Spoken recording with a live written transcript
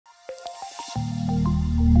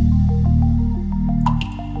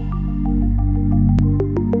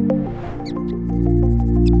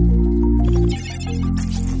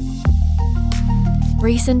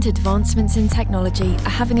Recent advancements in technology are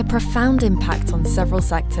having a profound impact on several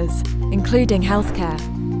sectors, including healthcare.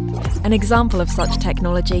 An example of such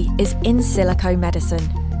technology is In Silico Medicine.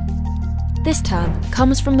 This term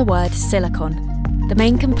comes from the word silicon, the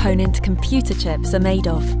main component computer chips are made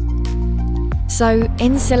of. So,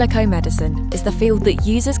 In Silico Medicine is the field that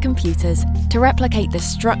uses computers to replicate the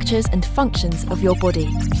structures and functions of your body,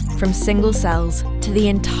 from single cells to the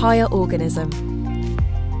entire organism.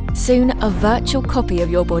 Soon, a virtual copy of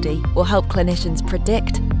your body will help clinicians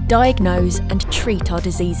predict, diagnose and treat our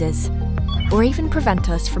diseases, or even prevent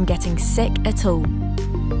us from getting sick at all.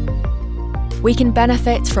 We can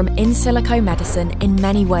benefit from In Silico Medicine in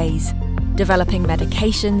many ways, developing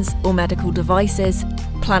medications or medical devices,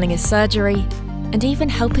 planning a surgery, and even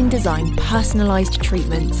helping design personalised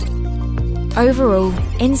treatment. Overall,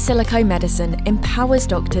 In Silico Medicine empowers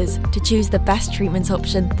doctors to choose the best treatment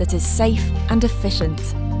option that is safe and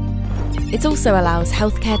efficient. It also allows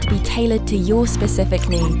healthcare to be tailored to your specific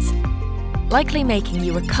needs, likely making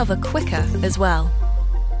you recover quicker as well.